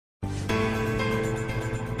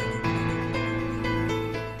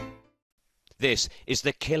This is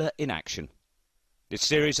the killer in action. This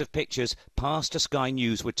series of pictures passed to Sky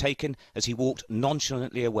News were taken as he walked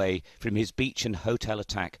nonchalantly away from his beach and hotel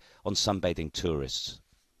attack on sunbathing tourists.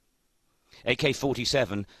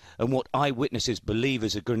 AK-47 and what eyewitnesses believe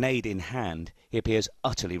is a grenade in hand, he appears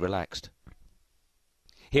utterly relaxed.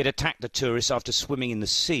 He had attacked the tourists after swimming in the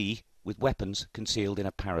sea with weapons concealed in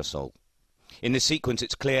a parasol. In this sequence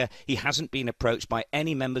it's clear he hasn't been approached by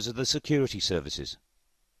any members of the security services.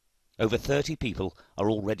 Over 30 people are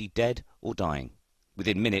already dead or dying.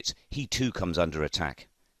 Within minutes, he too comes under attack.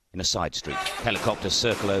 In a side street, helicopters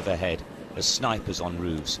circle overhead as snipers on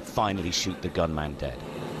roofs finally shoot the gunman dead.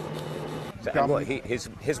 So, what,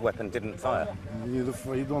 his weapon didn't fire?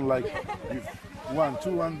 He don't like one,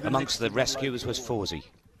 two, and amongst the rescuers was Fawzi.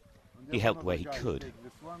 He helped where he could.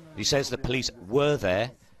 He says the police were there,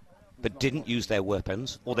 but didn't use their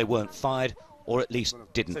weapons, or they weren't fired, or at least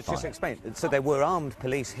didn't fire. Just explain. So there were armed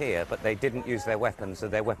police here, but they didn't use their weapons, so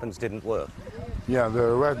their weapons didn't work? Yeah,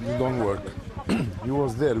 the weapons don't work. He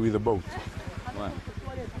was there with a boat. Wow.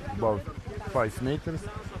 About 5 meters.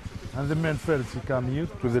 And the man first, he come here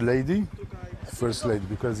to the lady, first lady,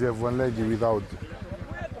 because you have one lady without...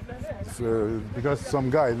 because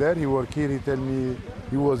some guy there, he work here, he tell me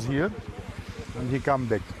he was here, and he come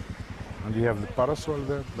back. And you have the parasol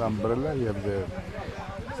there, the umbrella, you have the...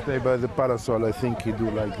 Stay by the parasol, I think he do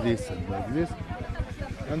like this and like this.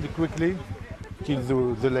 And he quickly kill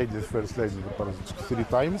the lady, the first lady, the parasol 3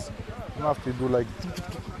 times. And after he do like...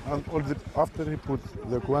 And all the, after he put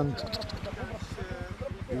the one...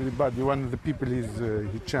 Everybody, one of the people,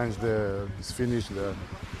 he changed he's finished the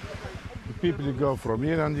people, he go from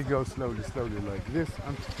here and he go slowly, slowly like this.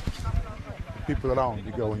 And the people around,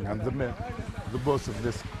 he going. And the man, the boss of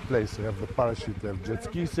this place, they have the parachute, they have jet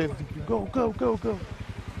ski, said, go, go, go, go.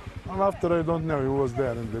 And after, I don't know, he was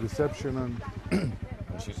there in the reception and...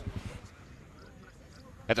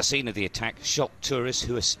 At the scene of the attack, shocked tourists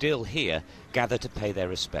who are still here gather to pay their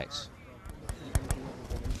respects.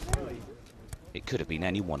 It could have been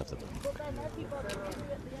any one of them.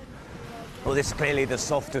 Well, this is clearly the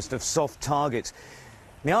softest of soft targets.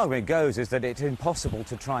 The argument goes is that it's impossible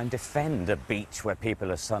to try and defend a beach where people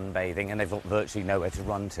are sunbathing and they've got virtually nowhere to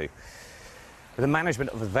run to. But the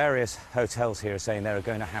management of the various hotels here are saying there are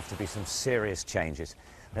going to have to be some serious changes,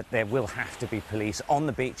 that there will have to be police on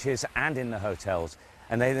the beaches and in the hotels,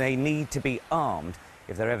 and they need to be armed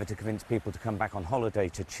if they're ever to convince people to come back on holiday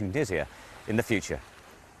to Tunisia in the future.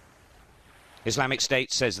 Islamic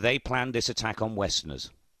State says they planned this attack on Westerners.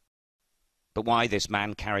 But why this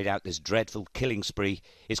man carried out this dreadful killing spree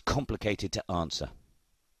is complicated to answer.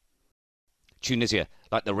 Tunisia,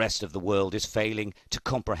 like the rest of the world, is failing to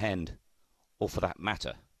comprehend, or for that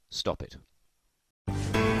matter, stop it.